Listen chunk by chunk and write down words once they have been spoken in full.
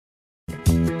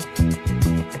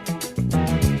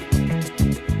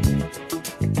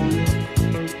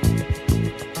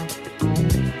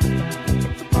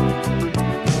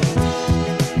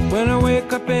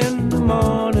up in the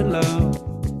morning, love,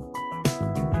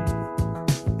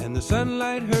 and the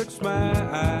sunlight hurts my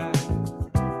eyes,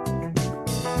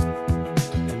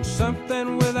 and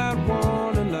something without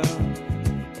warning, love,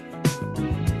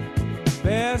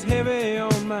 bears heavy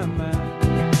on my mind.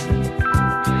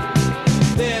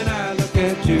 Then I look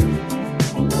at you,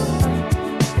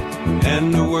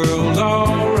 and the world's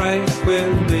alright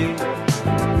with me.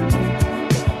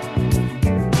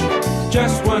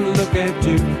 Just one look at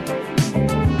you,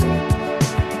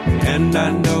 and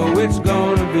I know it's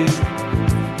gonna be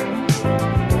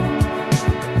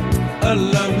a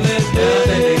lovely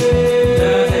day.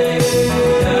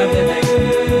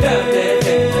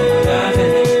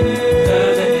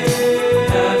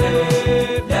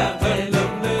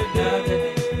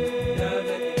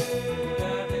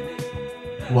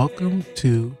 Welcome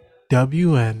to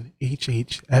WNHHFM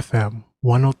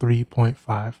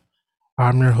 103.5.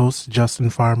 I'm your host, Justin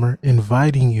Farmer,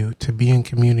 inviting you to be in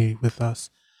community with us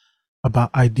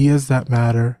about ideas that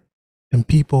matter and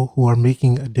people who are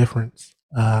making a difference.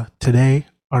 Today,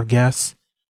 our guest,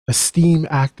 esteemed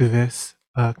activist,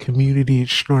 community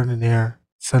extraordinaire,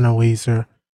 Sena Wazer.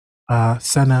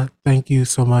 Sena, thank you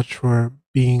so much for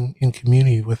being in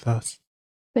community with us.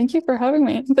 Thank you for having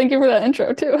me. Thank you for that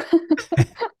intro too.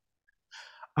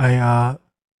 I uh,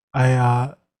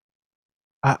 I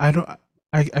I don't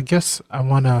I guess I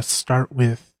want to start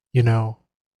with,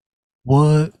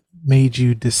 what made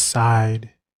you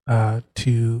decide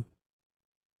to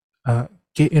uh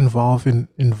get involved in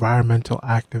environmental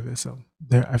activism?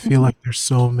 I feel Mhm. like there's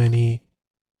so many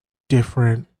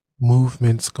different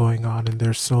movements going on and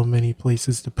there's so many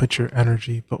places to put your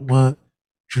energy, but what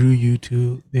drew you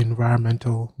to the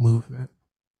environmental movement?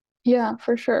 Yeah,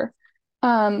 for sure.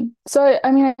 So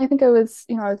I think I was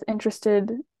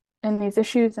interested in these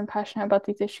issues and passionate about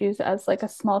these issues as like a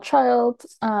small child.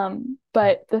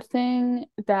 But the thing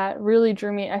that really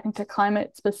drew me, I think, to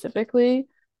climate specifically,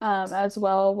 as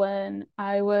well, when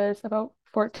I was about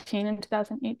 14 in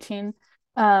 2018,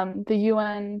 the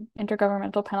UN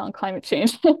Intergovernmental Panel on Climate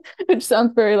Change, which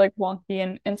sounds very like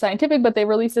wonky and scientific, but they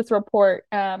released this report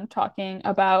talking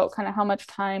about kind of how much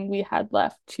time we had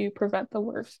left to prevent the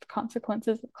worst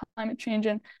consequences of climate change.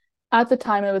 And at the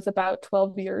time, it was about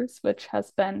 12 years, which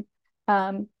has been,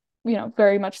 um,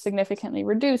 very much significantly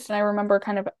reduced. And I remember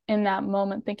kind of in that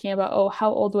moment thinking about, oh,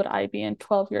 how old would I be in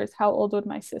 12 years? How old would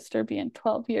my sister be in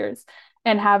 12 years?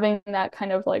 And having that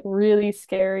kind of like really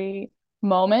scary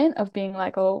moment of being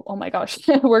like, oh my gosh,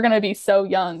 we're gonna be so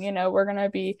young, we're gonna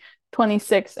be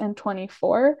 26 and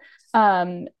 24.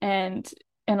 And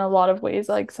in a lot of ways,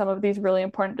 like some of these really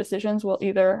important decisions will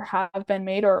either have been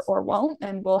made or won't,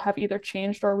 and will have either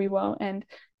changed or we won't. And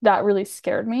that really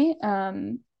scared me.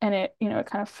 And it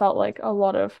kind of felt like a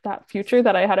lot of that future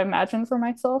that I had imagined for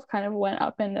myself kind of went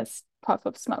up in this puff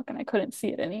of smoke and I couldn't see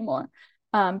it anymore.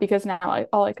 Because now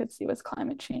all I could see was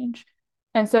climate change.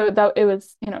 And so that it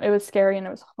was scary and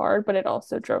it was hard, but it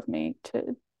also drove me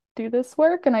to do this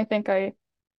work. And I think I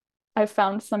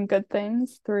found some good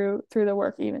things through the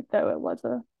work, even though it was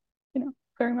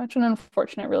very much an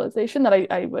unfortunate realization that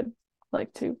I would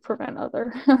like to prevent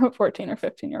other 14 or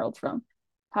 15-year-olds from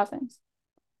having.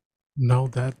 No,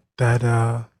 that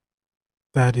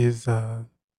is I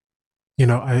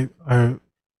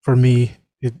for me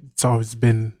it's always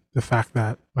been the fact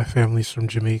that my family's from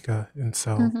Jamaica, and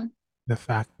so Mm-hmm. the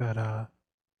fact that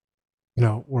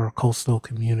we're a coastal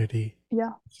community,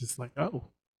 Yeah. it's just like, oh,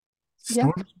 Yeah.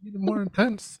 storms are even more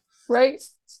intense. Right.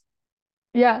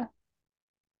 Yeah.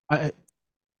 I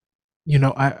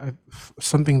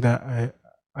something that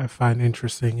I find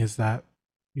interesting is that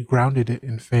you grounded it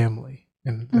in family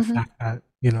and the Mm-hmm. fact that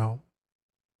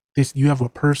this you have a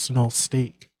personal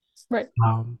stake. Right.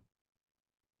 um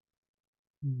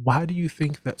why do you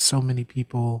think that so many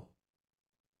people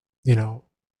you know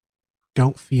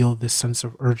don't feel this sense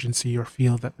of urgency or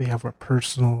feel that they have a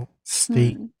personal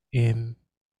stake Mm. in,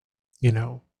 you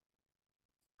know,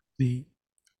 the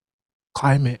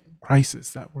climate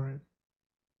crisis that we're in?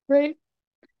 Right.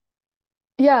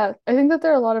 Yeah, I think that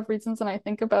there are a lot of reasons, and I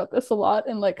think about this a lot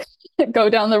and like go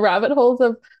down the rabbit holes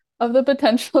of the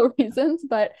potential reasons.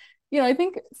 But I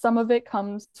think some of it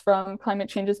comes from climate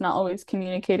change is not always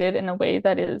communicated in a way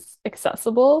that is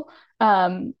accessible.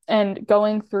 And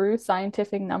going through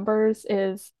scientific numbers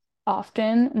is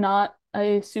often not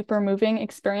a super moving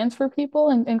experience for people,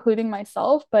 and including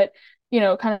myself. But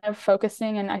kind of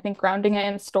focusing and I think grounding it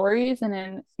in stories and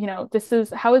in, this is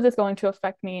how is this going to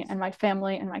affect me and my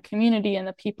family and my community and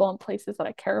the people and places that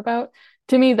I care about.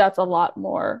 To me, that's a lot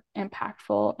more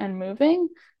impactful and moving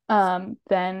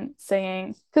than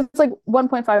saying, because it's like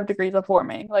 1.5 degrees of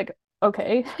warming. Like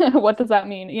okay, what does that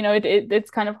mean?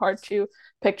 It's kind of hard to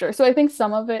picture. So I think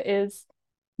some of it is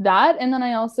that. And then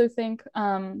I also think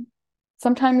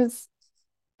sometimes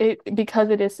it because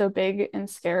it is so big and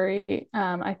scary,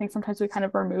 I think sometimes we kind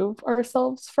of remove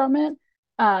ourselves from it,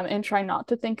 and try not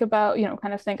to think about,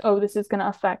 kind of think, oh, this is going to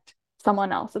affect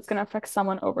someone else. It's going to affect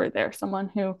someone over there,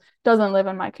 someone who doesn't live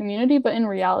in my community. But in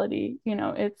reality,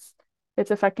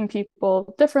 it's affecting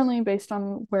people differently based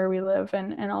on where we live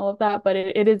and all of that. But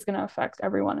it is going to affect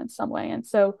everyone in some way. And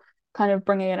so, kind of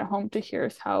bringing it home to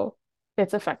here's how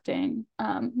it's affecting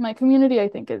my community, I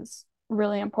think is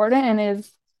really important and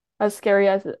is as scary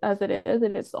as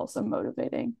it is also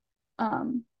motivating.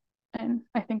 Um, and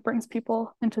I think brings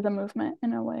people into the movement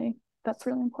in a way that's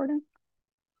really important.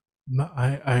 No,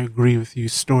 I agree with you.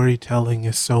 Storytelling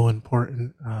is so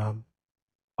important.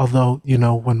 Although,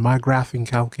 when my graphing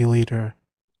calculator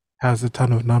has a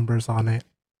ton of numbers on it,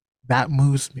 that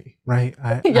moves me, right?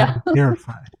 Yeah. I'm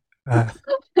terrified. Uh,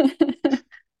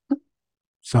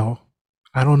 so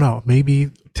I don't know.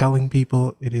 Maybe telling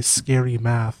people it is scary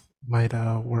math might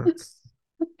work.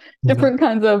 You know. Different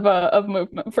kinds of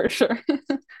movement for sure.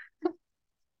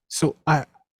 So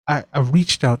I've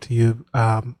reached out to you.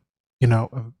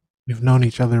 We've known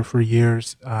each other for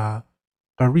years. I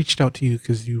reached out to you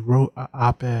because you wrote an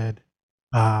op-ed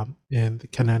in the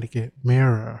Connecticut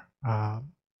Mirror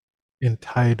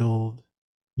entitled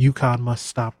 "UConn Must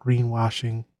Stop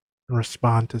Greenwashing and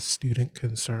Respond to Student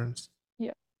Concerns."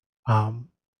 Yeah. Um,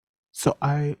 so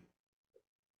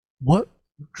what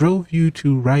drove you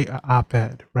to write an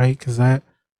op-ed, right? Because I,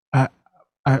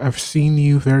 I've seen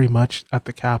you very much at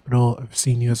the Capitol. I've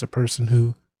seen you as a person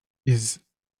who is,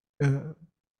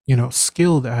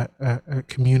 skilled at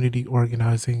community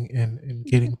organizing and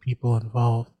getting people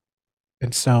involved.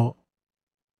 And so,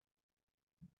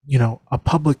 a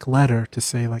public letter to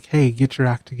say like, "Hey, get your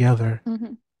act together,"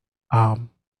 Mm-hmm. um,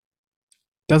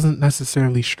 doesn't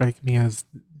necessarily strike me as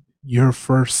your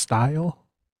first style,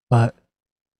 but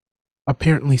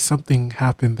apparently something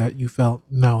happened that you felt,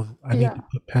 no, I need to Yeah.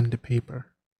 put pen to paper.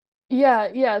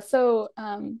 Yeah. So,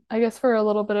 I guess for a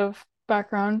little bit of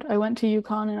background, I went to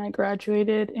UConn and I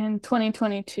graduated in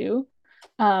 2022.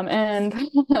 And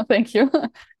thank you.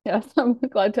 Yes, I'm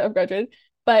glad to have graduated.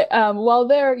 But while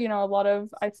there,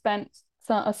 I spent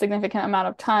a significant amount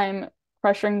of time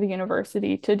pressuring the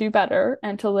university to do better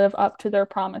and to live up to their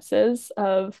promises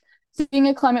of being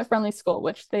a climate friendly school,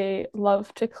 which they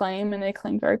love to claim and they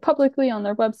claim very publicly on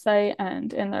their website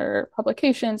and in their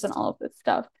publications and all of this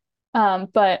stuff.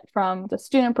 But from the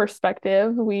student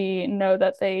perspective, we know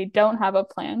that they don't have a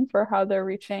plan for how they're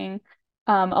reaching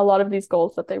a lot of these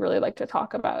goals that they really like to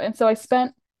talk about. And so I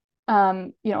spent,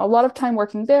 a lot of time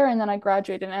working there, and then I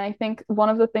graduated. And I think one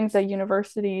of the things that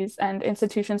universities and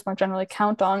institutions more generally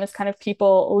count on is kind of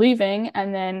people leaving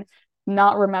and then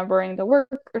not remembering the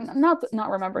work, or not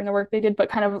remembering the work they did, but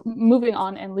kind of moving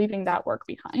on and leaving that work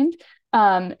behind.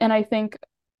 And I think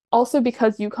also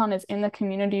because UConn is in the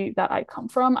community that I come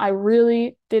from, I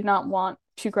really did not want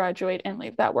to graduate and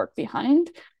leave that work behind,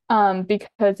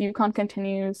 because UConn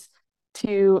continues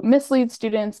to mislead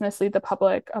students, mislead the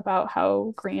public about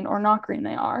how green or not green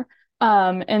they are.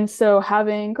 And so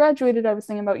having graduated, I was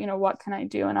thinking about, what can I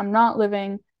do? And I'm not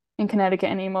living in Connecticut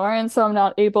anymore. And so I'm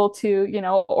not able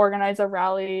to, organize a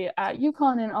rally at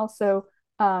UConn and also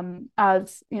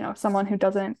as someone who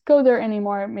doesn't go there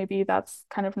anymore, maybe that's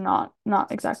kind of not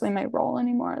exactly my role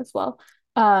anymore as well.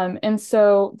 And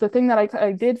so the thing that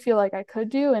I did feel like I could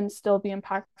do and still be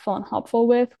impactful and helpful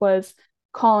with was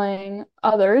calling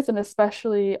others, and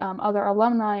especially other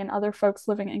alumni and other folks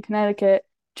living in Connecticut,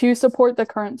 to support the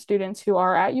current students who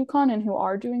are at UConn and who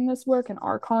are doing this work and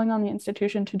are calling on the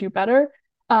institution to do better.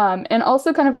 And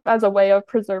also kind of as a way of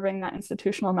preserving that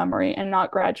institutional memory and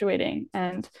not graduating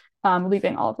and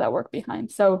leaving all of that work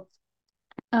behind. So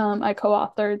I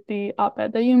co-authored the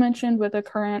op-ed that you mentioned with a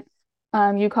current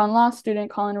UConn law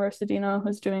student, Colin Rosadino,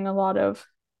 who's doing a lot of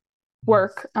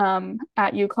work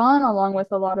at UConn, along with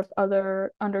a lot of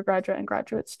other undergraduate and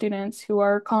graduate students who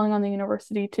are calling on the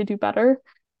university to do better,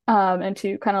 and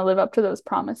to kind of live up to those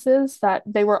promises that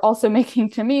they were also making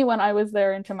to me when I was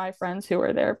there and to my friends who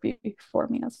were there before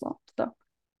me as well. So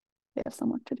they have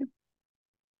some work to do.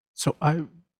 So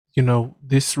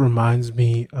this reminds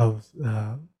me of,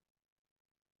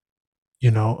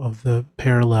 of the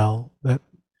parallel that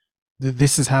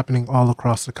this is happening all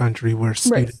across the country where Right.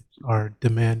 students are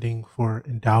demanding for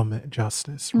endowment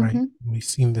justice, right? Mm-hmm. We've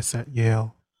seen this at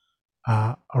Yale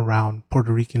around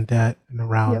Puerto Rican debt and Yep.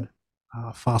 around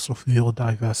fossil fuel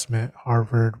divestment,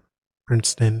 Harvard,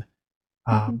 Princeton,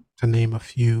 Mm-hmm. to name a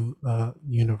few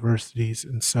universities.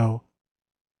 And so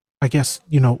I guess,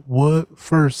 what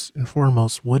first and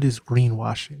foremost, what is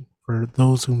greenwashing for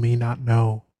those who may not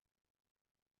know?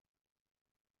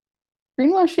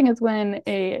 Greenwashing is when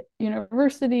a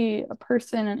university, a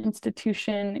person, an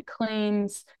institution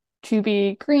claims to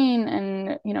be green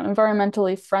and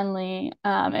environmentally friendly,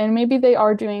 and maybe they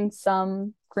are doing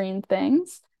some green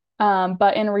things,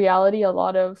 but in reality, a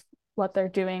lot of what they're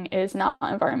doing is not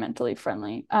environmentally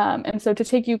friendly. And so, to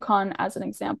take UConn as an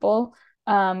example,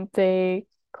 they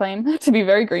claim to be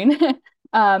very green.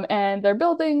 And their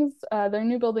buildings, their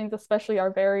new buildings especially,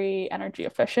 are very energy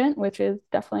efficient, which is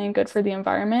definitely good for the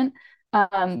environment.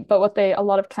 But what they a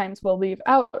lot of times will leave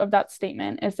out of that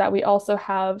statement is that we also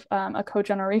have a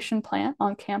cogeneration plant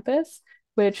on campus,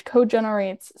 which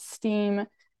cogenerates steam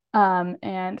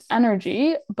and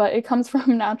energy, but it comes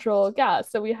from natural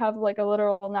gas. So we have like a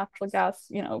literal natural gas,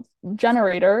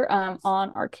 generator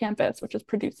on our campus, which is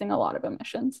producing a lot of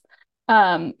emissions.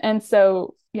 And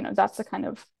so, that's the kind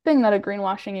of thing that a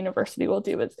greenwashing university will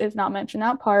do is not mention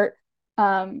that part.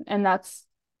 And that's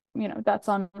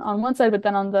on one side, but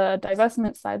then on the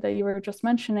divestment side that you were just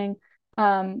mentioning,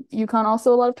 UConn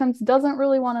also a lot of times doesn't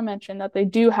really want to mention that they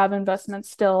do have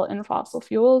investments still in fossil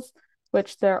fuels,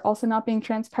 which they're also not being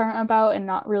transparent about and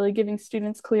not really giving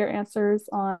students clear answers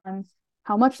on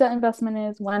how much that investment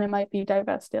is, when it might be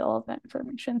divested, all of that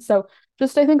information. So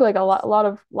just I think like a lot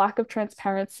of lack of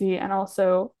transparency and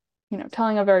also,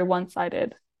 telling a very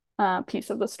one-sided piece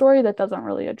of the story that doesn't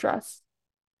really address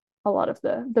a lot of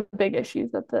the big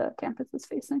issues that the campus is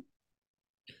facing.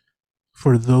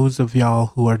 For those of y'all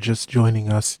who are just joining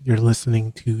us, you're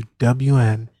listening to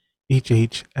WNHHFM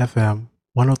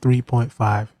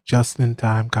 103.5 Just in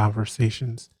Time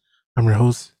Conversations. I'm your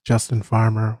host, Justin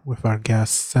Farmer, with our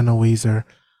guest, Sena Wazer.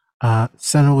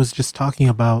 Sena was just talking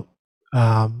about,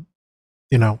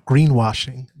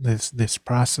 greenwashing, this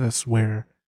process where,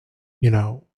 you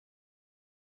know,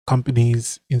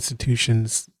 companies,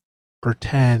 institutions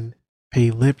pretend, pay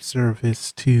lip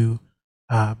service to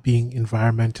being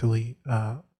environmentally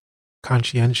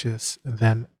conscientious, and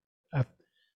then uh,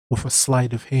 with a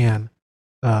sleight of hand,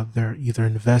 they're either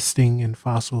investing in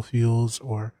fossil fuels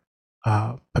or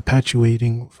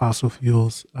perpetuating fossil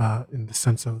fuels in the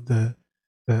sense of the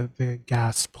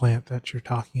gas plant that you're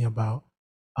talking about.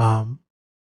 Um,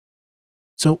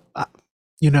 so,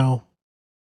 you know,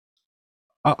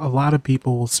 a lot of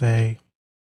people will say,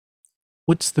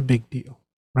 "What's the big deal,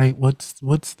 right?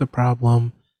 What's the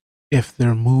problem if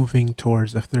they're moving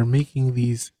towards, if they're making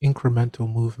these incremental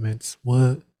movements?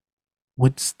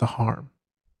 What's the harm?"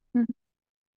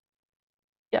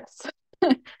 Yes.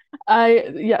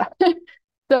 Yeah.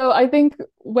 So I think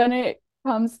when it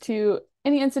comes to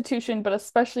any institution, but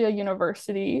especially a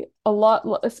university,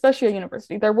 especially a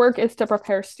university, their work is to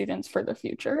prepare students for the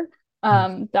future.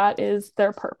 Mm. That is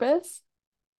their purpose.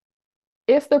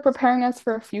 If they're preparing us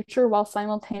for a future while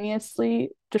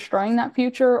simultaneously destroying that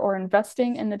future or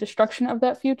investing in the destruction of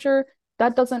that future,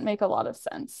 that doesn't make a lot of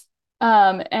sense.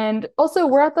 And also,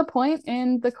 we're at the point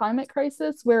in the climate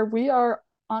crisis where we are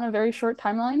on a very short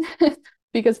timeline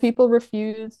because people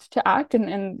refused to act,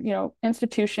 and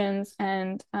institutions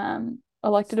and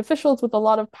elected officials with a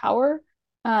lot of power,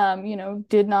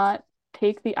 did not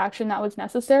take the action that was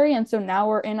necessary. And so now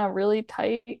we're in a really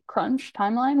tight crunch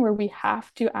timeline where we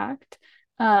have to act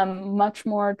much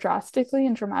more drastically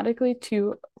and dramatically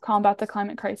to combat the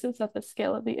climate crisis at the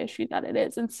scale of the issue that it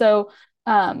is. And so,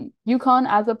 UConn,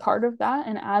 as a part of that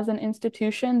and as an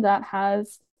institution that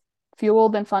has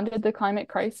fueled and funded the climate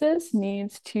crisis,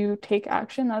 needs to take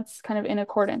action that's kind of in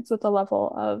accordance with the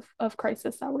level of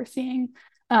crisis that we're seeing.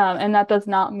 And that does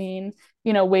not mean,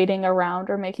 waiting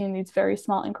around or making these very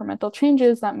small incremental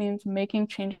changes. That means making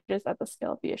changes at the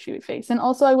scale of the issue we face. And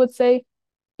also, I would say,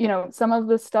 some of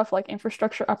this stuff like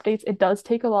infrastructure updates, it does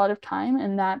take a lot of time,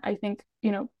 and that I think,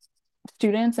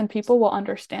 students and people will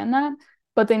understand that,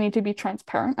 but they need to be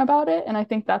transparent about it. And I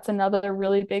think that's another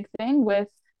really big thing with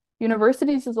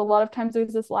universities is a lot of times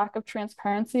there's this lack of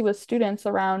transparency with students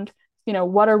around,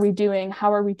 what are we doing?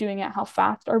 How are we doing it? How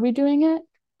fast are we doing it?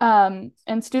 And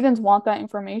students want that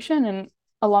information, and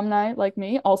alumni like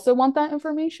me also want that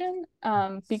information,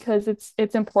 because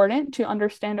it's important to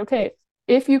understand, okay,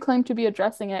 if you claim to be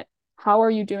addressing it, how are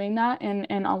you doing that,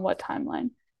 and on what timeline?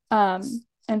 Um,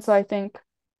 and so I think,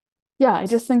 yeah, I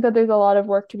just think that there's a lot of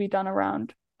work to be done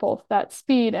around both that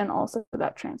speed and also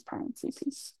that transparency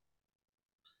piece.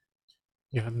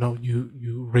 Yeah, no,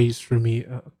 you raised for me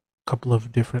a couple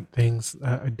of different things.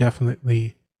 I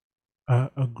definitely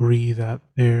agree that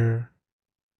they're,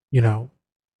 you know,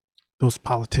 those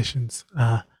politicians,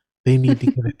 they need to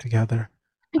get it together.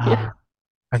 Yeah. Uh,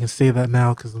 I can say that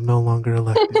now because I'm no longer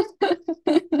elected.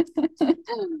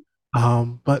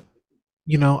 But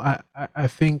I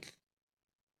think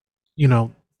you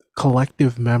know,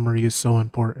 collective memory is so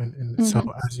important. And so, Hmm.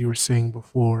 as you were saying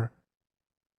before,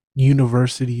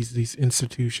 universities, these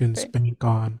institutions Right. bank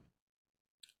on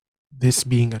this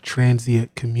being a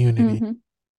transient community Hmm.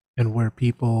 and where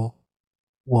people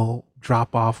will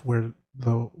drop off where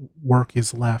the work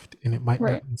is left and it might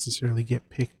not Right. necessarily get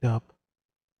picked up,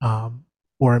 um,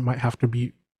 or it might have to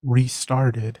be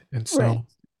restarted. And Right. so,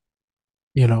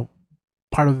 you know,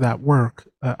 part of that work,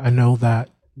 I know that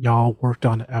y'all worked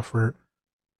on an effort,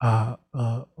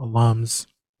 alums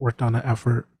worked on an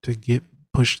effort to get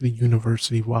push the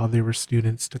university while they were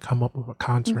students to come up with a Hmm.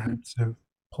 comprehensive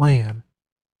plan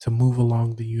to move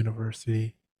along the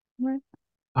university. Right.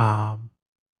 Um,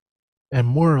 and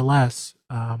more or less,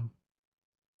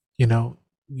 you know,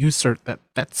 USERT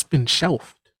that's been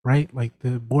shelved, right? Like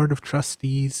the board of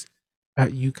trustees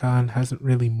at UConn hasn't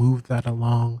really moved that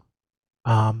along.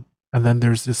 And then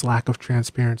there's this lack of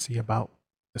transparency about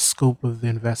the scope of the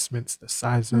investments, the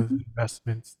size of Hmm. the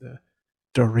investments, the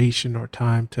duration or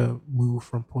time to move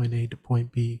from point A to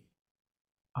point B.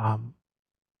 Um,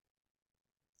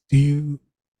 do you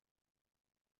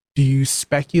do you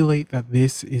speculate that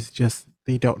this is just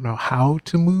they don't know how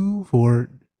to move, or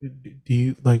do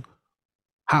you like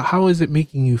how is it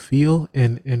making you feel,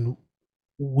 and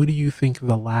what do you think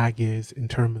the lag is in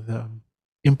terms of them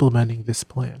implementing this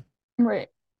plan? Right.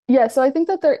 Yeah, so I think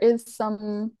that there is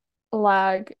some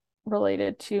lag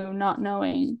related to not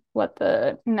knowing what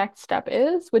the next step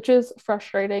is, which is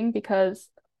frustrating because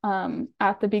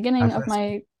at the beginning As of I speak.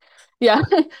 my yeah,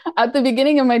 at the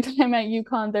beginning of my time at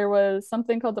UConn, there was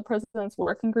something called the President's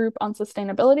Working Group on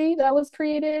Sustainability that was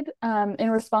created in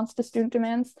response to student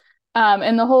demands.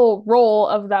 And the whole role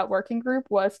of that working group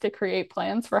was to create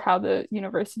plans for how the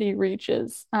university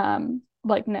reaches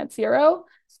like net zero.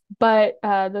 But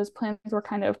those plans were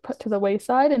kind of put to the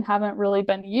wayside and haven't really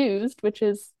been used, which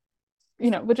is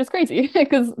crazy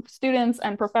because students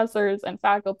and professors and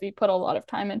faculty put a lot of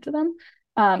time into them.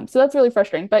 So that's really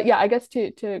frustrating. But yeah, I guess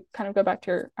to kind of go back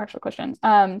to your actual question,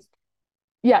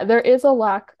 yeah, there is a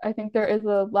lack. I think there is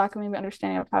a lack of maybe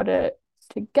understanding of how to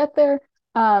get there.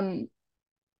 Um,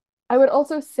 I would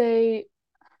also say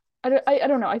I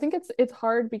don't know. I think it's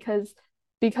hard because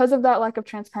of that lack of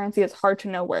transparency, it's hard to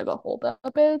know where the holdup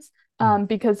is, Mm.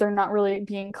 because they're not really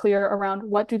being clear around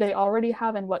what do they already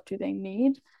have and what do they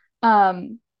need.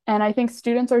 And I think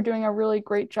students are doing a really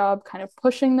great job kind of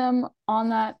pushing them on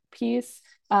that piece,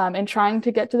 and trying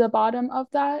to get to the bottom of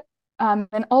that.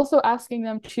 And also asking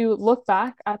them to look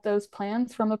back at those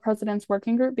plans from the president's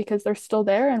working group because they're still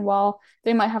there. And while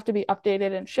they might have to be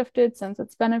updated and shifted since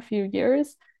it's been a few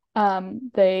years,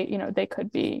 they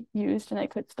could be used and they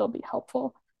could still be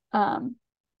helpful. Um,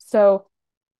 so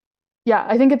yeah,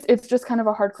 I think it's just kind of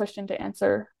a hard question to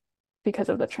answer because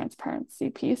of the transparency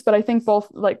piece. But I think both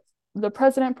like the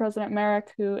president, President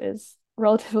Merrick, who is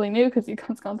relatively new because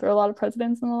UConn's gone through a lot of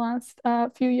presidents in the last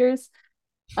few years.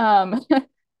 Um,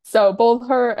 so both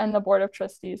her and the board of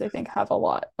trustees, I think, have a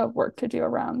lot of work to do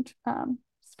around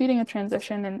speeding a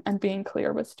transition and being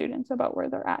clear with students about where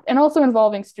they're at, and also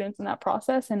involving students in that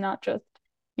process and not just,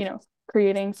 you know,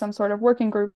 creating some sort of working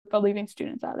group but leaving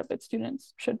students out of it.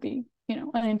 Students should be,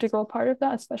 an integral part of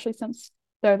that, especially since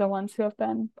they're the ones who have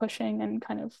been pushing and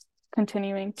kind of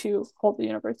continuing to hold the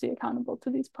university accountable to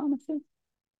these promises.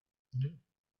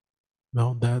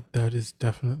 No, that is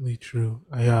definitely true.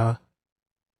 I'm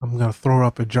gonna throw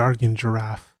up a jargon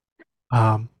giraffe.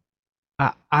 Um,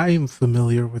 I am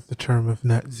familiar with the term of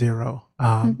net zero.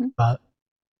 Mm-hmm. But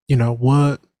you know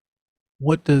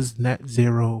what does net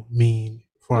zero mean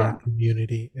for our Yeah.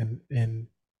 community,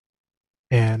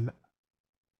 and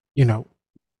you know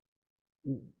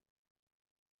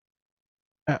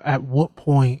at what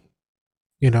point,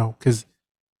 because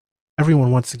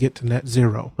everyone wants to get to net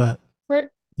zero, but Right.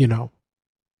 you know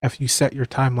if you set your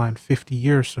timeline 50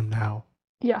 years from now,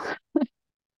 Yeah.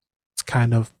 it's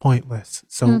kind of pointless.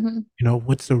 So, Mm-hmm.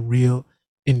 what's a real,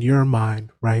 in your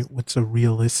mind, right? What's a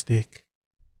realistic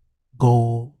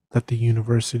goal that the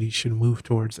university should move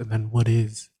towards? And then what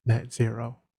is net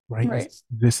zero, right? Is Right.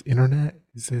 this internet?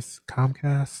 Is this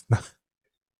Comcast?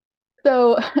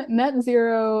 So net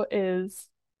zero is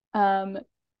um,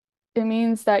 it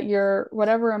means that your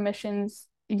whatever emissions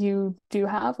you do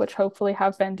have, which hopefully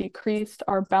have been decreased,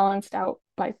 are balanced out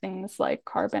by things like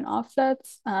carbon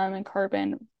offsets, and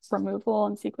carbon removal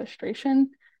and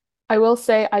sequestration. I will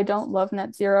say I don't love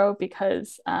net zero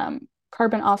because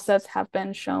carbon offsets have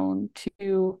been shown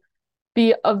to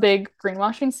be a big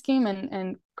greenwashing scheme,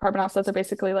 and carbon offsets are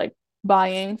basically like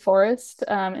buying forest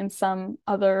in some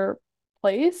other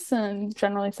place and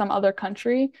generally some other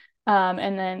country.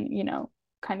 And then,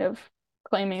 kind of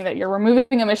claiming that you're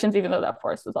removing emissions even though that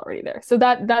forest was already there. So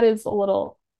that is a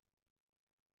little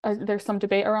there's some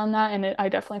debate around that, and I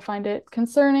definitely find it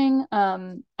concerning.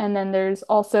 And then there's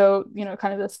also,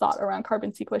 kind of this thought around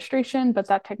carbon sequestration, but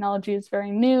that technology is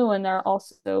very new, and there are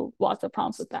also lots of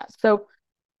problems with that. So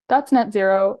that's net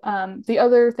zero. The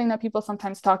other thing that people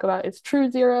sometimes talk about is true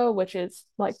zero, which is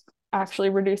like actually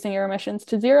reducing your emissions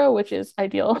to zero, which is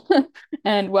ideal.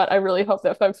 And what I really hope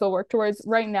that folks will work towards.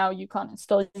 Right now, UConn is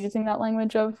still using that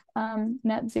language of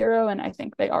net zero, and I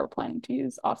think they are planning to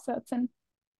use offsets and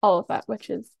all of that,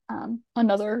 which is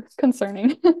another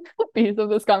concerning piece of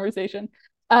this conversation.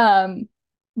 Um,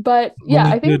 but yeah,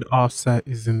 Only I think, good offset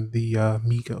is in the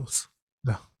Migos.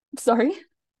 No, sorry.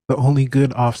 the only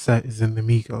good offset is in the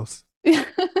Migos.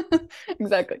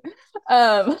 Exactly.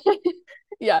 Um,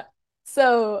 yeah.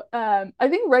 So I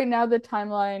think right now the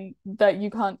timeline that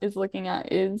UConn is looking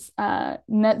at is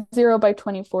net zero by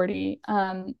 2040,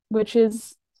 which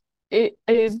is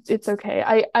it's okay.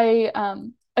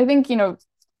 I think,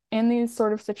 in these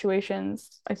sort of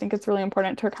situations, I think it's really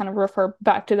important to kind of refer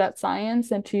back to that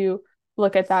science and to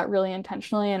look at that really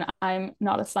intentionally. And I'm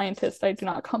not a scientist. I do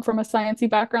not come from a sciencey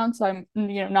background, so I'm,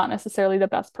 not necessarily the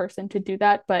best person to do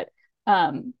that. But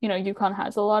UConn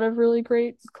has a lot of really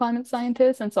great climate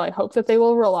scientists, and so I hope that they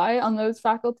will rely on those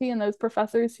faculty and those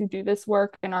professors who do this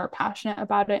work and are passionate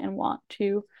about it and want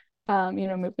to,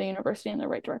 move the university in the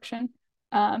right direction,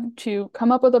 to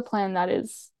come up with a plan that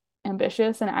is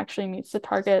ambitious and actually meets the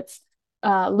targets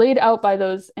laid out by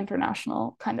those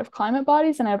international kind of climate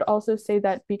bodies. And I would also say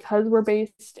that because we're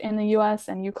based in the US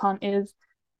and UConn is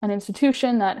an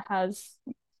institution that has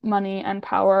money and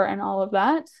power and all of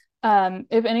that,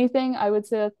 if anything, I would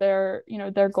say that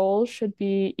their goals should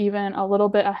be even a little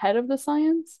bit ahead of the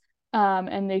science,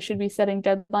 and they should be setting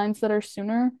deadlines that are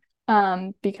sooner,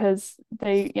 because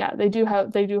they do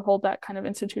hold that kind of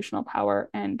institutional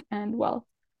power and wealth.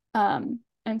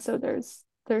 And so there's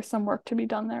some work to be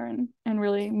done there and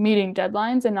really meeting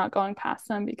deadlines and not going past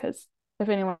them, because if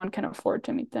anyone can afford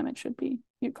to meet them, it should be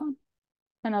UConn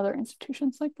and other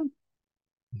institutions like them.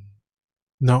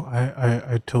 No,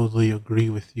 I totally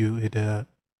agree with you. It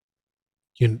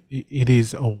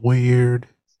is a weird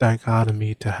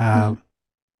dichotomy to Mhm. have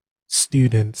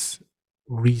students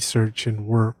research and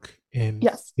work and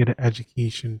Yes, get an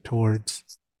education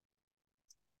towards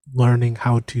learning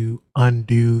how to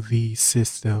undo these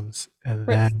systems, and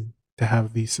right, then to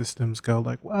have these systems go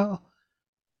like, well,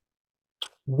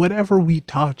 whatever we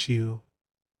taught you,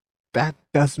 that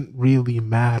doesn't really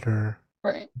matter.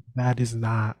 right. That is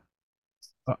not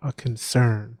a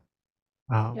concern.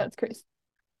 Yeah, Um, it's crazy.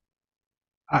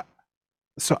 I,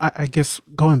 I guess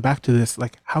going back to this,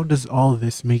 like, how does all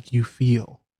this make you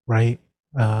feel, right?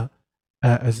 Uh,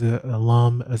 as an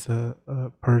alum, as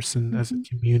a person, as a Mhm.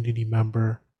 community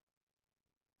member.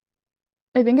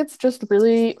 I think it's just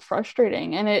really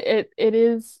frustrating, and it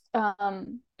is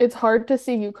it's hard to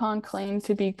see UConn claim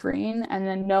to be green and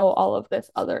then know all of this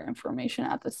other information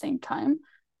at the same time.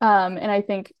 And I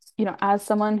think, as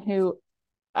someone who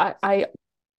I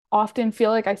often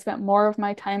feel like I spent more of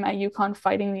my time at UConn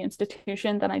fighting the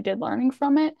institution than I did learning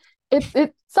from it.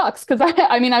 It sucks because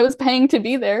I mean I was paying to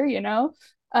be there,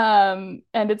 and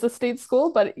it's a state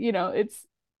school, but it's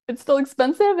still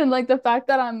expensive, and like the fact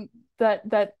that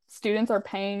that students are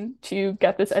paying to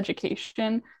get this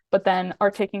education, but then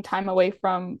are taking time away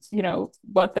from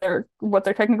what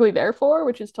they're technically there for,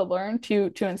 which is to learn,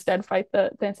 to instead fight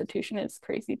the institution, is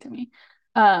crazy to me.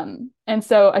 And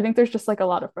so I think there's just like a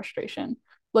lot of frustration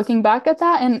looking back at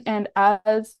that, and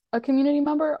as a community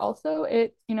member also,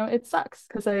 it sucks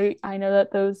because I know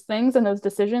that those things and those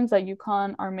decisions that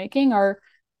UConn are making are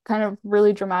kind of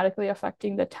really dramatically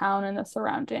affecting the town and the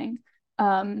surrounding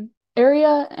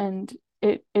area, and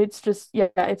it's just, yeah,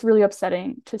 it's really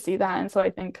upsetting to see that. And so I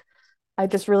think I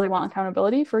just really want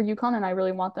accountability for UConn, and I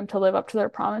really want them to live up to their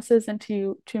promises and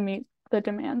to meet the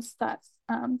demands that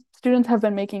students have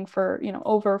been making for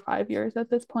over 5 years at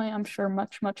this point. I'm sure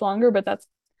much longer, but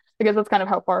I guess that's kind of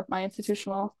how far my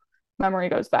institutional memory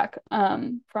goes back,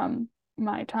 from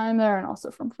my time there and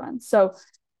also from friends. So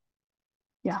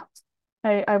yeah,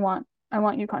 I want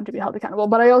UConn to be held accountable,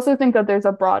 but I also think that there's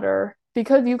a broader,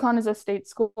 because UConn is a state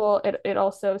school. It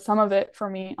also, some of it for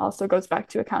me also goes back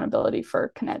to accountability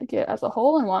for Connecticut as a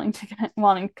whole, and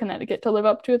wanting Connecticut to live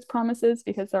up to its promises,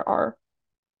 because there are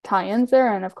tie-ins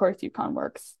there, and of course UConn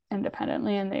works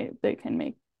independently and they can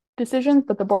make decisions,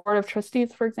 but the board of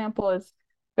trustees, for example, is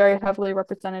very heavily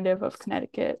representative of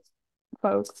Connecticut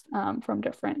folks, from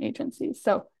different agencies.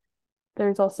 So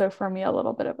there's also for me a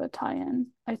little bit of a tie-in,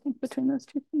 I think, between those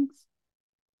two things.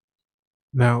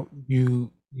 Now,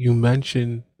 you you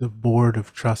mentioned the board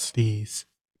of trustees.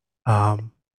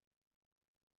 Um,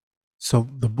 so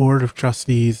the board of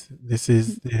trustees, this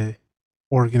is the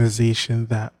organization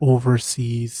that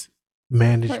oversees Right.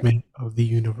 management of the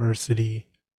university,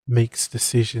 makes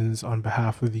decisions on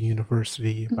behalf of the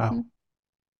university about, Hmm.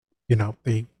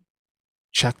 they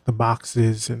check the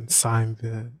boxes and sign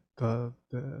the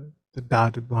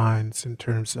dotted lines in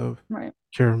terms of Right.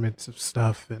 procurements of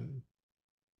stuff and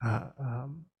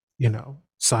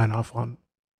sign off on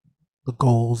the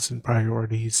goals and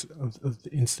priorities of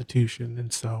the institution.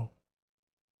 And so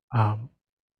um,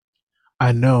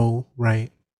 I know,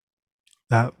 right,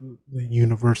 that the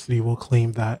university will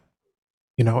claim that,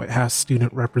 it has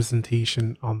student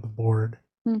representation on the board.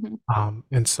 Hmm.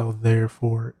 And so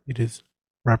therefore it is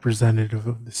representative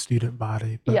of the student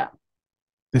body. But Yeah.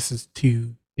 this is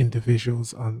two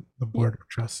individuals on the Yeah. board of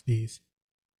trustees.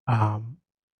 Um,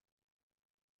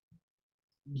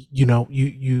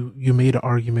 you made an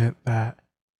argument that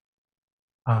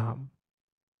um,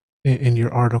 in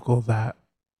your article that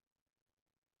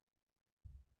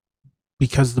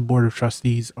because the board of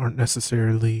trustees aren't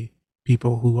necessarily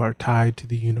people who are tied to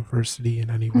the university in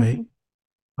any way,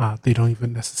 Hmm. they don't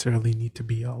even necessarily need to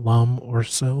be alum or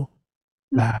so,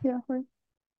 that Yeah. Right.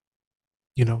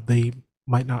 they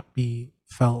might not be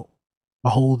felt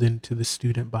beholden to the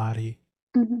student body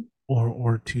Hmm.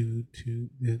 or to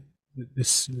the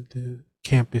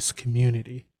campus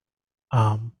community.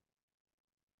 Um,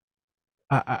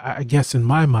 I guess in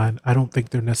my mind, I don't think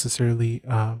they're necessarily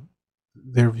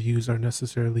their views are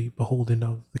necessarily beholden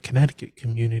of the Connecticut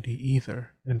community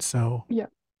either. And so, Yeah.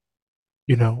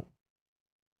 you know,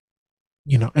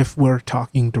 if we're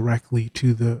talking directly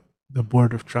to the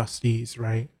board of trustees,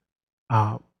 right?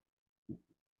 Uh,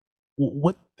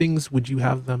 what things would you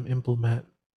have them implement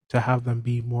to have them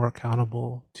be more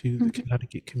accountable to the Hmm.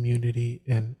 Connecticut community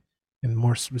and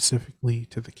more specifically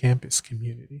to the campus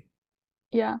community?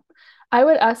 Yeah. I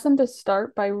would ask them to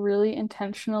start by really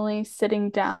intentionally sitting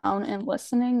down and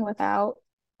listening without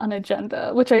an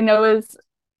agenda, which I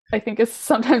think is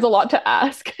sometimes a lot to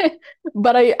ask.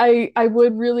 But I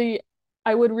would really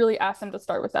ask them to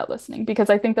start with that listening because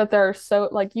I think that there are so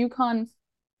like UConn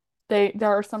there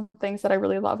are some things that I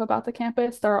really love about the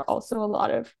campus. There are also a lot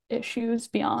of issues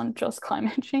beyond just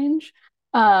climate change.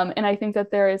 And I think that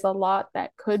there is a lot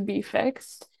that could be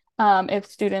fixed if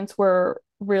students were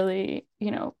really,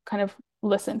 kind of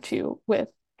listened to with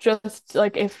just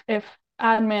like if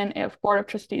admin, if board of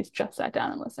trustees just sat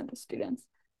down and listened to students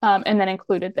and then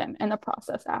included them in the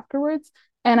process afterwards.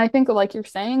 And I think, like you're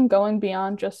saying, going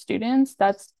beyond just students,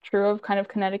 that's true of kind of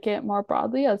Connecticut more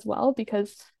broadly as well,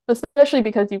 because especially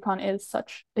because UConn is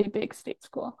such a big state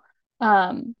school.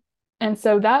 Um, and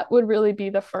so that would really be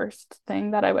the first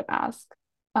thing that I would ask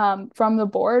from the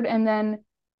board. And then,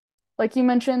 like you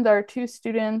mentioned, there are two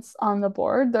students on the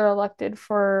board. They're elected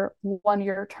for 1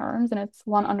 year terms, and it's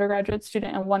one undergraduate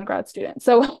student and one grad student.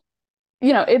 So,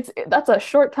 that's a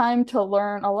short time to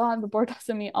learn a lot. The board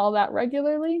doesn't meet all that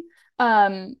regularly.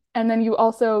 And then you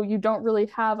don't really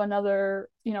have another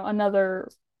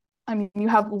I mean, you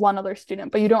have one other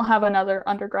student, but you don't have another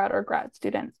undergrad or grad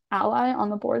student ally on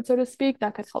the board, so to speak,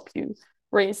 that could help you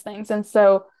raise things. And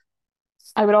so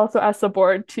I would also ask the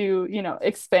board to,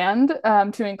 expand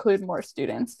to include more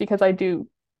students because I do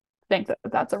think that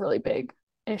that's a really big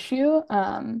issue.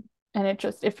 And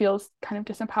it feels kind of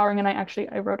disempowering. And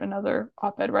I wrote another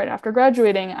op-ed right after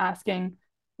graduating asking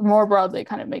more broadly,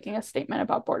 kind of making a statement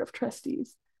about board of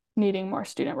trustees needing more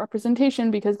student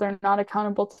representation because they're not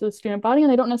accountable to the student body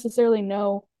and they don't necessarily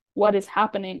know what is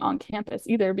happening on campus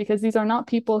either because these are not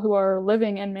people who are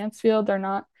living in Mansfield. They're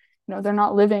not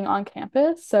living on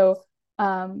campus. So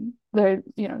they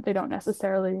don't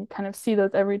necessarily kind of see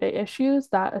those everyday issues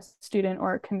that a student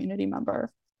or a community member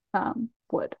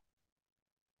would.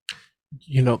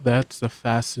 That's a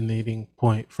fascinating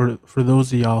point. For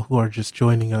those of y'all who are just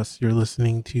joining us, you're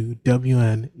listening to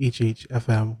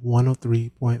WNHHFM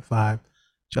 103.5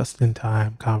 Just in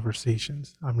Time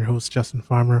Conversations. I'm your host, Justin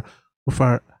Farmer, with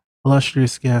our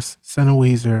illustrious guest, Sena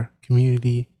Wazer,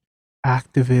 community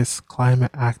activist,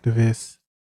 climate activist,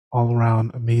 all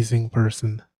around amazing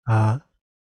person. Uh,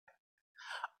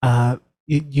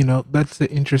 that's the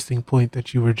interesting point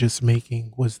that you were just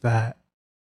making was that,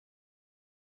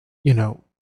 you know,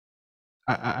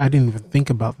 I didn't even think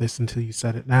about this until you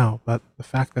said it now, but the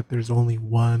fact that there's only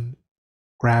one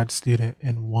grad student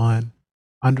and one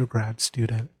undergrad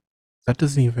student, that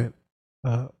doesn't even,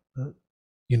 uh, uh,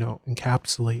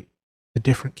 encapsulate the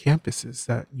different campuses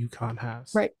that UConn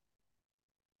has. Right.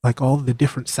 Like all the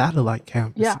different satellite Yeah.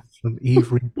 campuses from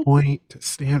Avery Point to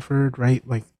Stanford, right?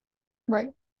 Like Right.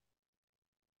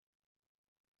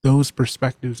 those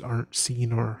perspectives aren't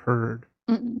seen or heard.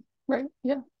 Mm-mm. Right.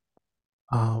 Yeah.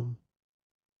 Um,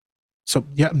 so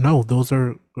yeah, no, those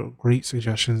are great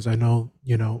suggestions. I know,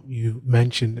 you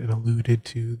mentioned and alluded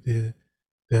to the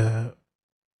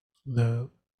the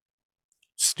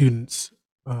students'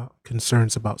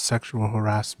 concerns about sexual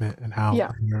harassment and how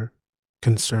Yeah. their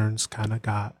concerns kind of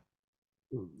got,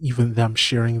 even them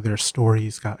sharing their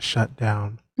stories got shut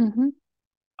down. Hmm.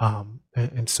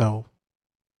 And so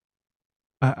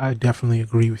I definitely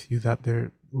agree with you that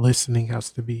their listening has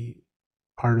to be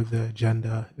part of the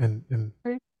agenda, and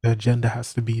Right. the agenda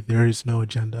has to be there is no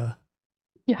agenda.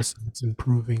 Yeah. It's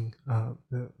improving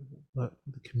the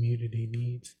community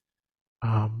needs.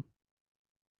 Um,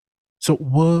 so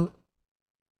what,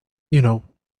 you know,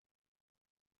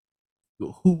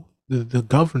 who the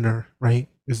governor, right,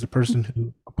 is the person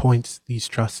who appoints these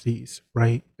trustees,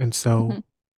 right? And so, Mhm.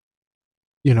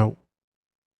 you know,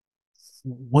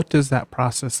 what does that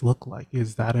process look like?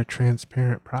 Is that a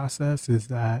transparent process? Is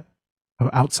that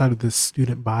outside of the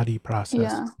student body process,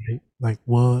 Yeah. right? Like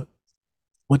what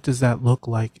does that look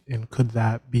like, and could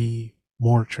that be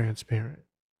more transparent?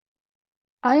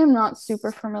 I am not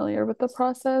super familiar with the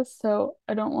process, so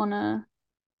I don't want to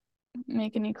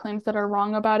make any claims that are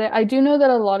wrong about it. I do know that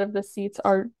a lot of the seats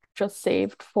are just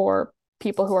saved for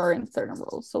people who are in certain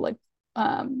roles. So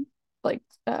um like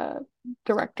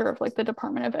director of like the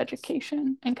Department of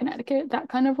Education in Connecticut, that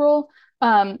kind of role.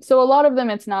 So a lot of them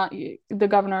it's not the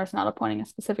governor is not appointing a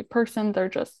specific person, they're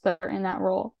in that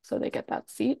role, so they get that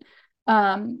seat.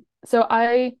 So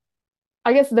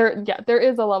I guess there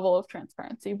is a level of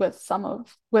transparency with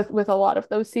with a lot of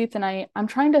those seats, and I'm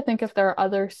trying to think if there are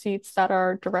other seats that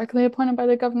are directly appointed by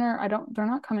the governor. I don't they're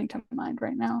not coming to mind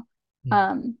right now.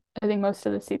 Hmm. I think most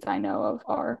of the seats I know of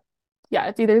are, yeah,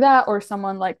 it's either that or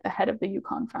someone like the head of the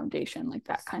Yukon Foundation, like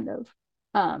that kind of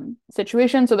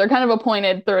situation. So they're kind of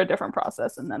appointed through a different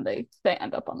process, and then they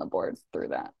end up on the board through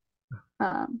that.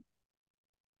 Um,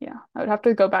 yeah, I would have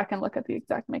to go back and look at the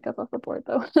exact makeup of the board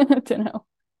though to know.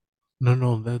 No,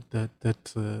 no,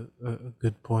 that's a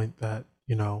good point. That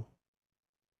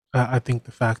I think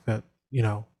the fact that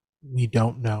we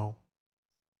don't know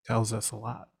tells us a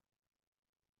lot,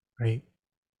 right?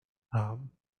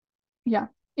 Um, Yeah.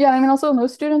 Yeah, I mean, also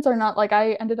most students are not like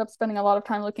I ended up spending a lot of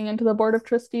time looking into the board of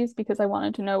trustees because I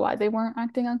wanted to know why they weren't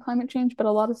acting on climate change, but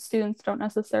a lot of students don't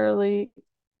necessarily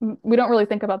we don't really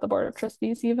think about the board of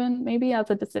trustees even maybe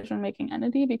as a decision-making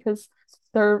entity because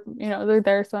they're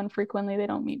there so infrequently, they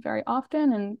don't meet very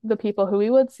often, and the people who we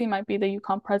would see might be the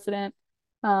Yukon president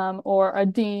or a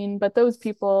dean, but those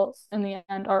people in the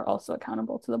end are also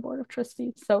accountable to the board of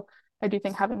trustees. So I do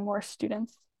think having more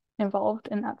students involved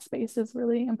in that space is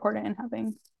really important in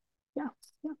having, yeah,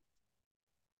 yeah,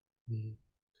 mm,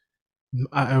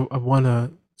 I want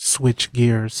to switch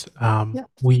gears. yeah,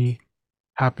 We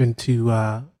happen to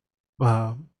uh,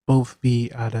 both be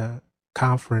at a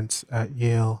conference at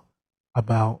Yale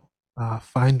about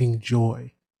finding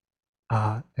joy,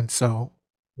 and so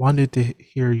wanted to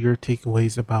hear your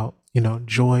takeaways about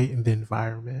joy in the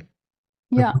environment.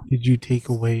 Like, yeah. what did you take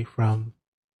away from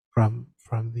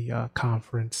the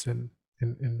conference, and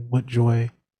what joy?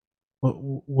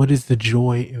 What is the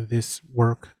joy in this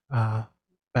work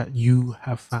that you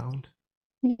have found?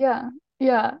 Yeah,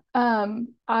 yeah.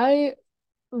 I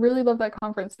really love that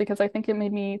conference because I think it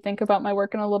made me think about my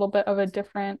work in a little bit of a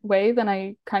different way than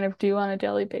I kind of do on a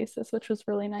daily basis, which was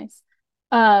really nice.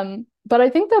 But I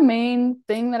think the main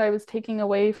thing that I was taking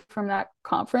away from that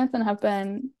conference and have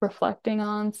been reflecting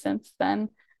on since then,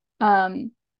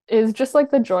 um, is just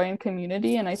like the joy in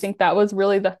community. And I think that was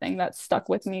really the thing that stuck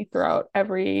with me throughout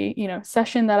every,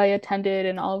 session that I attended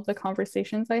and all of the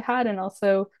conversations I had, and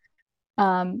also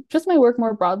just my work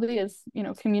more broadly is,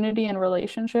 community and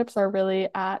relationships are really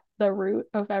at the root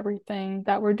of everything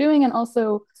that we're doing, and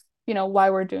also, why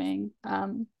we're doing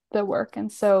the work.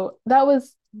 And so that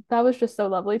was just so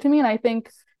lovely to me. And I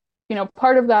think,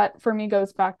 part of that for me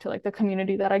goes back to like the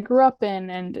community that I grew up in,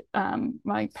 and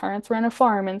my parents ran a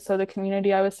farm, and so the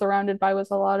community I was surrounded by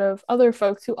was a lot of other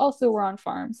folks who also were on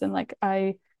farms, and like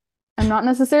I'm not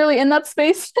necessarily in that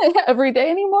space every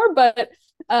day anymore, but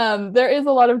there is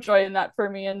a lot of joy in that for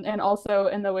me, and also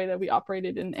in the way that we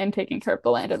operated and taking care of the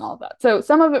land and all of that. So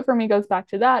some of it for me goes back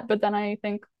to that, but then I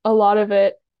think a lot of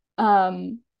it,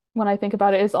 um, when I think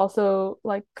about it, is also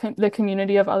like the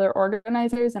community of other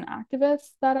organizers and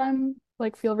activists that I'm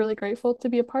like feel really grateful to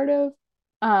be a part of.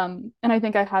 And I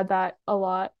think I had that a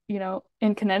lot,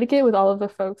 in Connecticut with all of the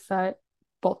folks that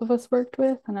both of us worked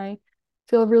with, and I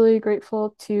feel really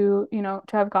grateful to, to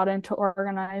have gotten to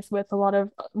organize with a lot of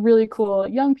really cool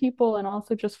young people and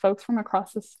also just folks from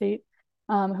across the state.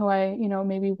 who I,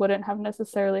 maybe wouldn't have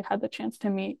necessarily had the chance to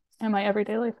meet in my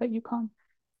everyday life at UConn.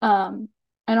 Um,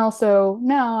 and also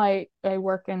now I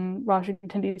work in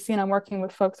Washington, D.C., and I'm working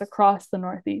with folks across the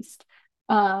Northeast.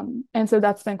 And so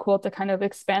that's been cool to kind of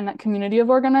expand that community of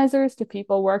organizers to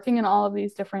people working in all of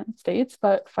these different states,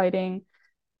 but fighting,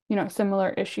 similar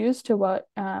issues to what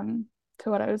I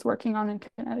was working on in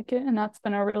Connecticut. And it's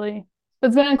been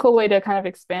a cool way to kind of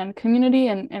expand community,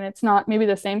 and it's not maybe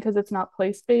the same because it's not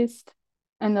place based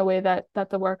in the way that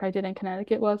the work I did in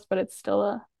Connecticut was, but it's still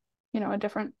a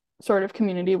different sort of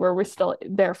community where we're still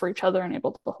there for each other and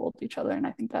able to hold each other. And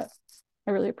I think that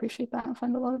I really appreciate that and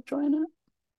find a lot of joy in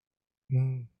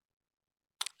Mm.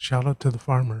 Shout out to the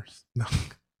farmers. No.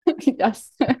 it.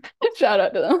 Yes. Shout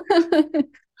out to them.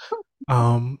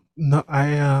 No,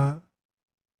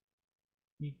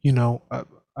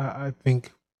 I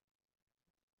think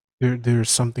there's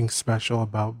something special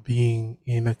about being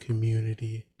in a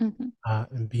community Mhm.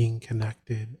 and being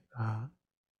connected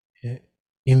i-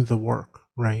 in the work,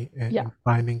 right? Yeah. And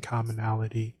finding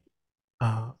commonality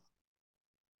uh,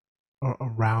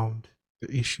 around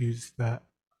the issues that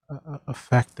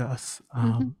affect us.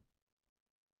 Mhm.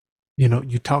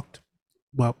 You talked,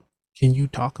 well, can you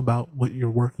talk about what you're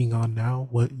working on now?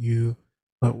 What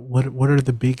are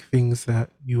the big things that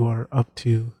you are up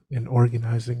to and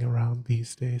organizing around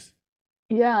these days?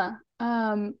 Yeah.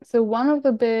 So one of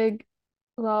the big,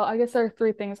 well, I guess there are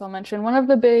three things I'll mention. One of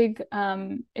the big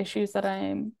issues that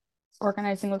I'm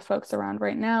organizing with folks around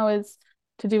right now is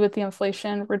to do with the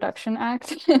Inflation Reduction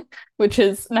Act, which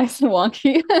is nice and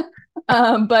wonky.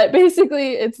 But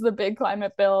basically, it's the big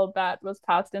climate bill that was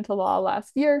passed into law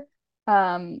last year.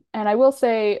 And I will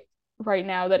say right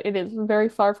now that it is very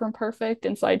far from perfect.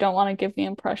 And so I don't want to give the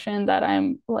impression that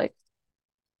I'm like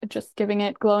just giving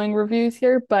it glowing reviews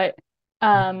here, but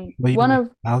one Inflating its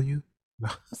of value? No,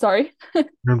 sorry.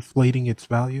 you're inflating its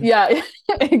value? Yeah,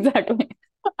 exactly.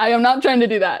 I am not trying to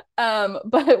do that.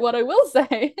 But what I will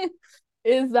say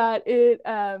is that it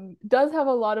does have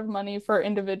a lot of money for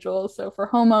individuals, so for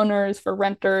homeowners, for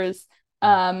renters,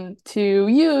 to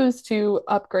use to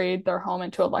upgrade their home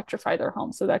and to electrify their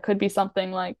home. So that could be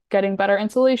something like getting better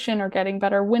insulation or getting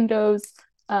better windows.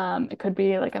 It could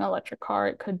be like an electric car.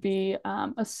 It could be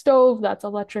a stove that's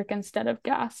electric instead of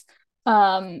gas.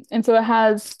 And so it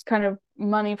has kind of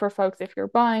money for folks. If you're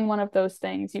buying one of those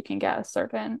things, you can get a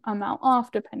certain amount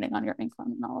off depending on your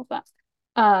income and all of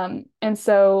that. And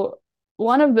so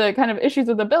one of the kind of issues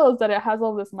with the bill is that it has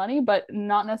all this money, but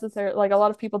not necessarily like a lot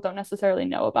of people don't necessarily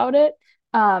know about it.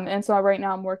 And so right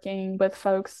now I'm working with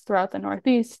folks throughout the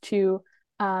Northeast to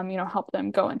help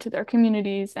them go into their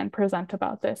communities and present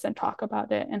about this and talk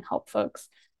about it and help folks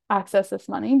access this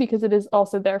money because it is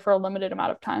also there for a limited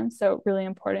amount of time. So really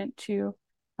important to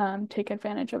take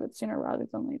advantage of it sooner rather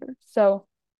than later. So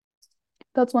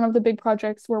that's one of the big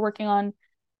projects we're working on.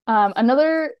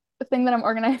 Another thing that I'm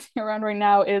organizing around right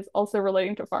now is also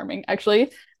relating to farming,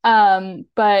 actually.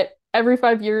 But every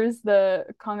 5 years, the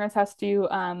Congress has to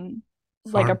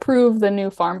like Farm. approve the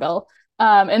new farm bill.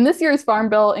 And this year's farm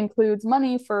bill includes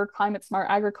money for climate smart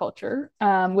agriculture,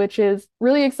 which is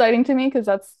really exciting to me because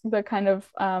that's the kind of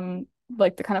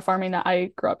like the kind of farming that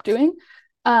I grew up doing.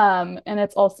 And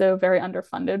it's also very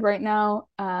underfunded right now.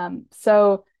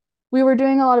 So we were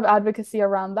doing a lot of advocacy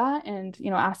around that and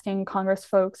asking Congress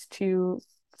folks to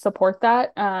support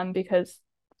that because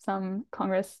some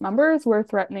Congress members were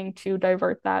threatening to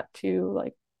divert that to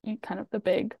like kind of the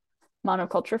big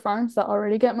monoculture farms that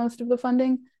already get most of the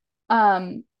funding.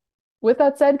 Um, with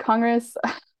that said, Congress,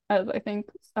 as I think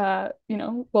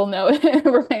will know if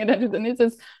we're paying attention to the news,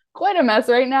 is quite a mess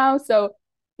right now. So,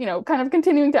 kind of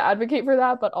continuing to advocate for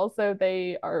that, but also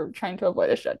they are trying to avoid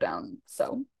a shutdown.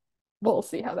 So we'll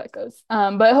see how that goes.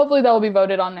 But hopefully that will be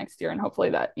voted on next year, and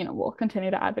hopefully that we'll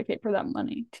continue to advocate for that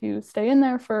money to stay in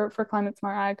there for climate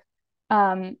smart ag.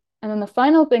 And then the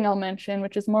final thing I'll mention,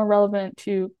 which is more relevant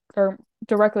to or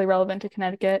directly relevant to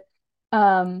Connecticut,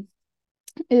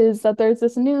 is that there's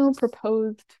this new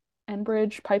proposed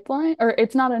Enbridge pipeline, or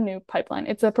it's not a new pipeline,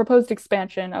 it's a proposed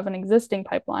expansion of an existing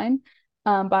pipeline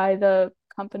by the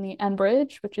company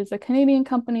Enbridge, which is a Canadian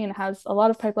company and has a lot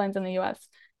of pipelines in the US.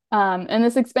 And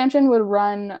this expansion would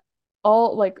run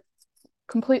all like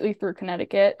completely through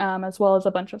Connecticut, as well as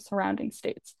a bunch of surrounding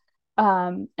states.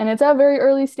 And it's at very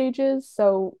early stages,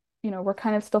 so we're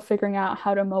kind of still figuring out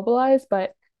how to mobilize,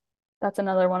 but that's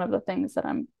another one of the things that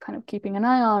I'm kind of keeping an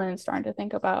eye on and starting to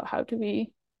think about how do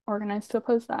we organize to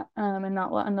oppose that and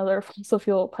not let another fossil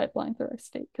fuel pipeline through our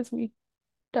state because we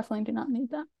definitely do not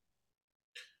need that.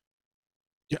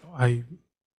 Yeah, I,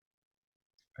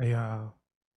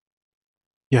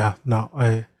 yeah, no,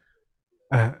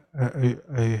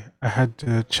 I had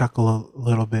to chuckle a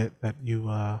little bit that you've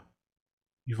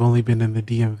only been in the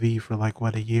DMV for like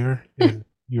what, a year, and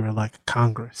you were like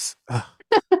Congress.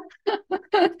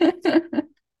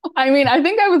 I mean, I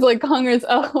think I was like Congress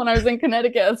when I was in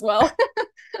Connecticut as well.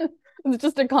 It's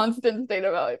just a constant state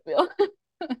of how I feel.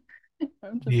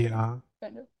 I'm just kidding, Yeah,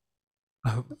 kind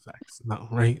of. facts. No,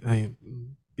 right?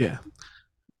 Yeah,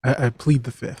 I plead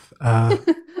the fifth.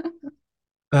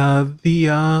 The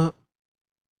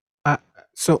uh,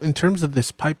 so in terms of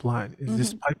this pipeline, is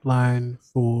this Hmm. pipeline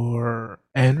for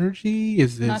energy?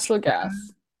 Is this Natural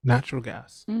gas. natural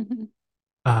gas? Hmm.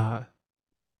 Uh,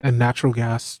 and natural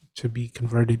gas to be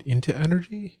converted into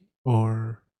energy,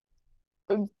 or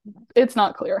It's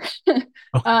not clear.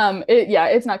 okay, Yeah,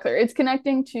 it's not clear. It's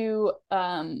connecting to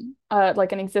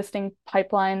like an existing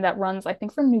pipeline that runs, I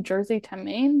think, from New Jersey to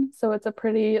Maine. So it's a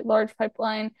pretty large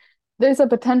pipeline. There's a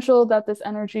potential that this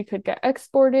energy could get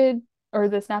exported, or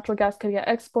this natural gas could get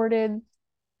exported.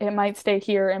 It might stay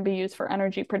here and be used for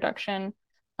energy production.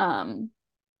 Um,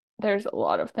 there's a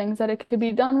lot of things that it could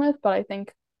be done with, but I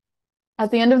think at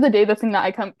the end of the day, the thing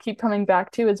that keep coming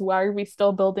back to is, why are we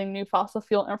still building new fossil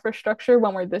fuel infrastructure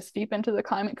when we're this deep into the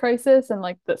climate crisis? And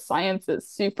like, the science is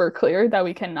super clear that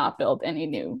we cannot build any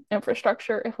new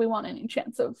infrastructure if we want any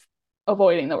chance of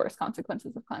avoiding the worst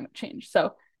consequences of climate change.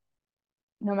 So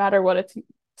no matter what it's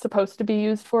supposed to be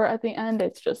used for at the end,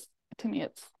 it's just, to me,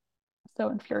 it's so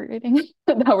infuriating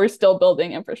that we're still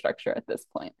building infrastructure at this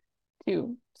point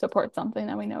to support something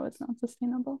that we know is not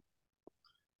sustainable.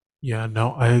 yeah,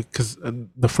 no, I because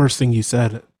the first thing you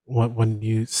said when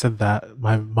you said that,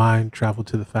 my mind traveled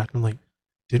to the fact I'm like,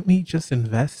 didn't we just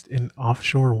invest in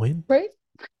offshore wind? Right?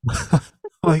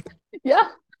 like, Yeah.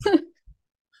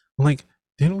 like,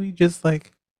 didn't we just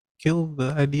like kill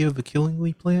the idea of the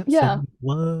Killingly plant? So Yeah.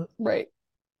 what? Right.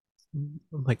 I'm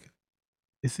like,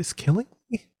 is this killing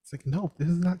me? It's like, no, this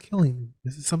is not killing me.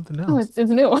 This is something Oh, else. it's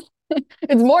new.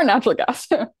 It's more natural gas,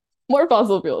 more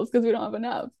fossil fuels because we don't have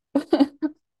enough.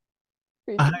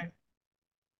 Crazy. I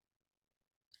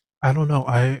I don't know.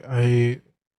 I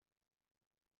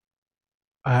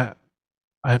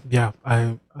yeah,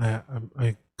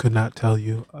 I could not tell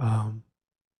you.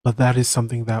 But that is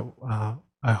something that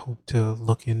I hope to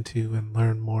look into and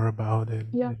learn more about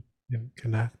Yeah. and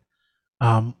connect.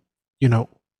 Um, you know,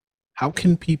 how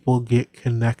can people get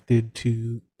connected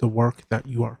to the work that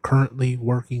you are currently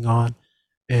working on,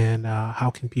 and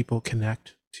how can people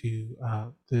connect to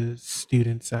the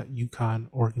students at UConn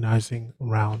organizing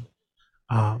around,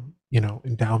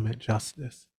 endowment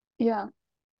justice? Yeah.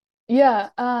 Yeah.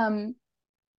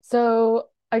 So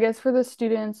I guess for the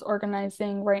students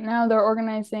organizing right now, they're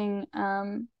organizing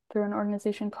through an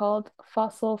organization called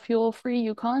Fossil Fuel Free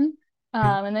Yukon.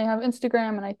 Yeah. And they have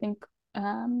Instagram and I think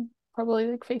probably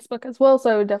like Facebook as well. So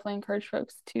I would definitely encourage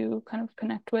folks to kind of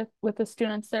connect with the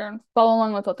students there and follow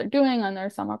along with what they're doing. And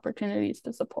there's some opportunities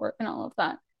to support and all of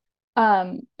that.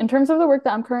 In terms of the work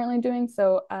that I'm currently doing,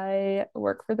 so I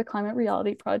work for the Climate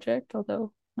Reality Project,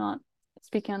 although not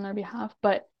speaking on their behalf,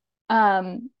 but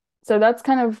um, so that's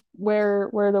kind of where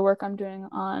the work I'm doing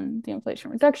on the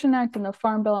Inflation Reduction Act and the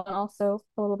Farm Bill, and also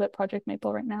a little bit Project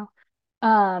Maple right now.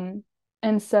 Um,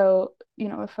 and so,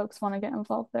 if folks want to get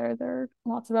involved there are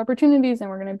lots of opportunities, and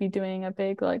we're going to be doing a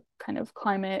big like kind of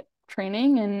climate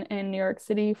training in New York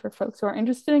City for folks who are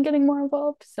interested in getting more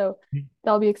involved. So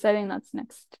that'll be exciting. That's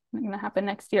going to happen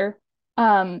next year.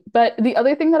 But the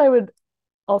other thing that I would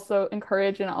also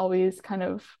encourage and always kind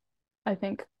of, I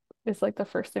think, is like the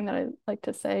first thing that I like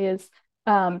to say is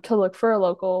to look for a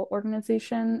local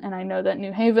organization. And I know that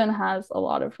New Haven has a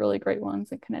lot of really great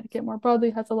ones, and Connecticut more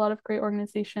broadly has a lot of great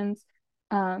organizations.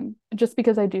 Just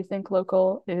because I do think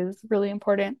local is really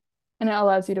important, and it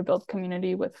allows you to build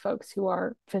community with folks who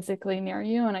are physically near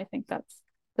you. And I think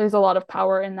there's a lot of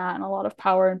power in that, and a lot of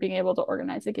power in being able to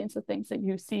organize against the things that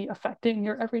you see affecting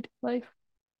your everyday life.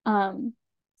 Um,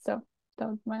 so that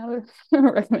was my other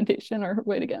recommendation or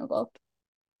way to get involved.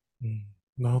 Mm.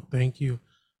 No, thank you.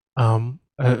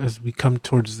 As we come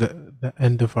towards the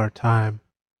end of our time,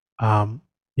 um,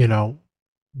 you know,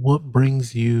 what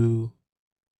brings you,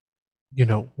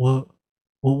 what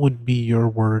would be your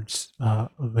words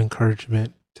of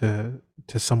encouragement to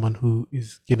someone who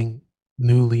is getting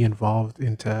newly involved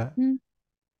into Mm,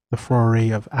 the foray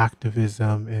of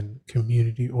activism and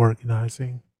community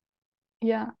organizing?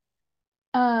 yeah.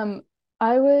 Um,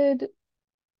 I would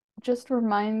just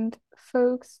remind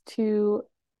folks to,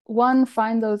 one,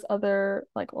 find those other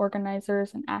like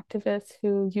organizers and activists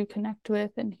who you connect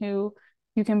with and who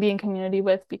you can be in community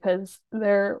with, because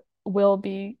there will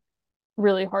be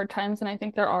really hard times. And I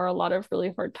think there are a lot of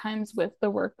really hard times with the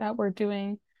work that we're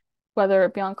doing whether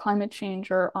it be on climate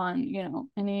change or on,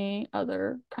 any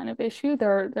other kind of issue.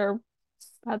 There are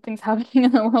bad things happening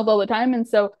in the world all the time. And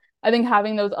so I think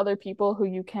having those other people who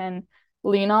you can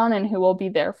lean on and who will be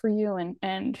there for you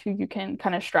and who you can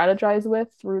kind of strategize with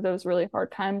through those really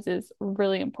hard times is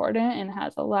really important and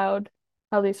has allowed,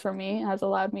 at least for me, has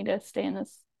allowed me to stay in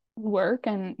this work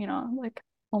and, like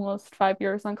almost 5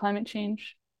 years on climate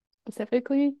change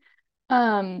specifically.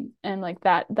 And like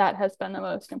that has been the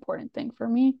most important thing for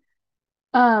me.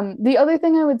 The other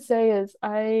thing I would say is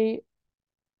more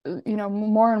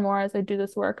and more as I do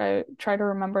this work, I try to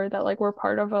remember that like we're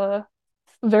part of a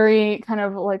very kind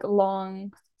of like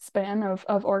long span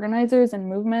of organizers and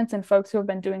movements and folks who have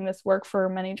been doing this work for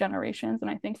many generations. And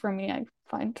I think for me, I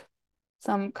find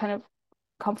some kind of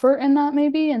comfort in that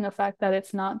maybe, and the fact that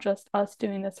it's not just us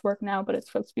doing this work now, but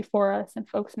it's folks before us and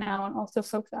folks now and also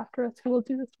folks after us who will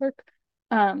do this work.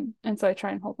 And so I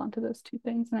try and hold on to those two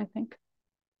things. And I think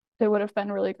it would have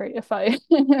been really great if I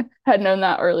had known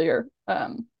that earlier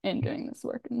in doing this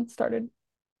work and started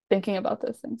thinking about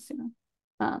those things sooner.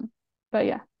 But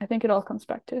yeah, I think it all comes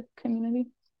back to community.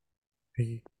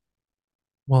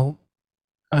 Well,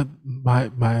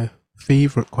 my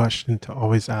favorite question to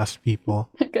always ask people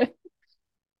Okay.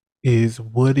 is,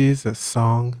 what is a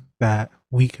song that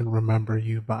we can remember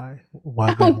you by?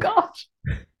 Oh gosh,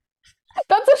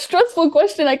 that's a stressful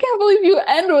question. I can't believe you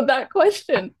end with that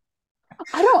question.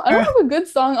 I don't have a good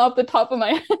song off the top of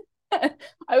my head.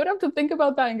 I would have to think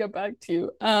about that and get back to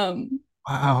you.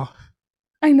 Wow.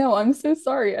 I know, I'm so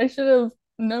sorry. I should have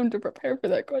known to prepare for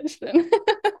that question.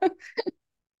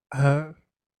 Uh,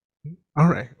 all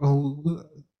right. Well,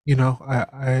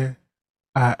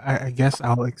 I guess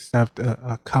I'll accept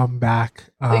a comeback.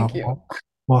 Thank you.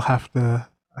 We'll have to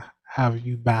have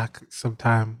you back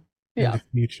sometime in Yeah, the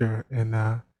future and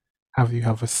have you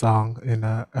have a song.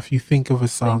 And if you think of a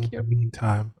song in thank the you.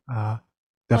 meantime, I'll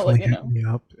let definitely you hit know. me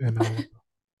up and I'll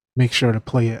make sure to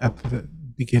play it at the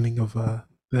beginning of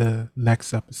the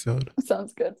next episode.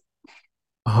 Sounds good.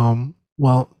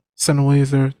 Well, Sena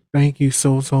Wazer, thank you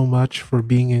so much for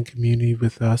being in community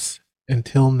with us.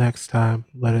 Until next time,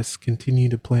 let us continue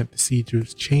to plant the seeds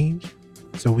of change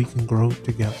so we can grow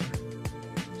together.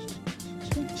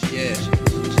 Yeah.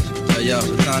 Yo,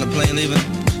 what time the plane leaving?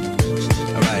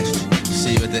 Alright,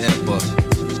 see you at the airport.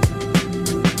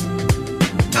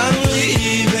 I'm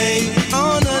leaving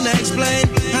on the next plane.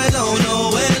 I don't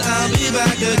know when I'll be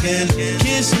back again.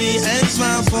 Kiss me and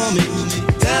smile for me.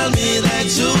 Tell me that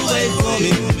you wait for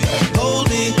me. Hold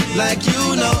me like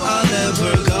you know I'll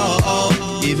never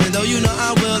go. Even though you know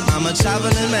I will, I'm a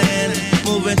traveling man.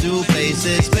 Moving through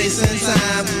places, space and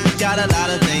time. Got a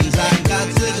lot of things I got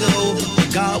to do.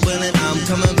 God willing, I'm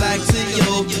coming back to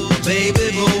you.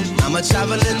 Baby boo, I'm a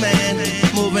traveling man.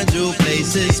 Moving through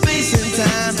places, space and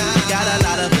time. Got a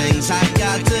lot of things I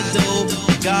got to do.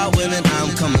 God willing,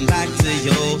 I'm coming back to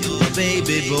you.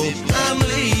 Baby boo, I'm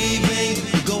leaving.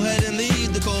 Go ahead and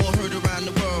leave the call. Heard around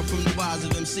the world from the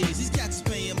Wazer MCs. These cats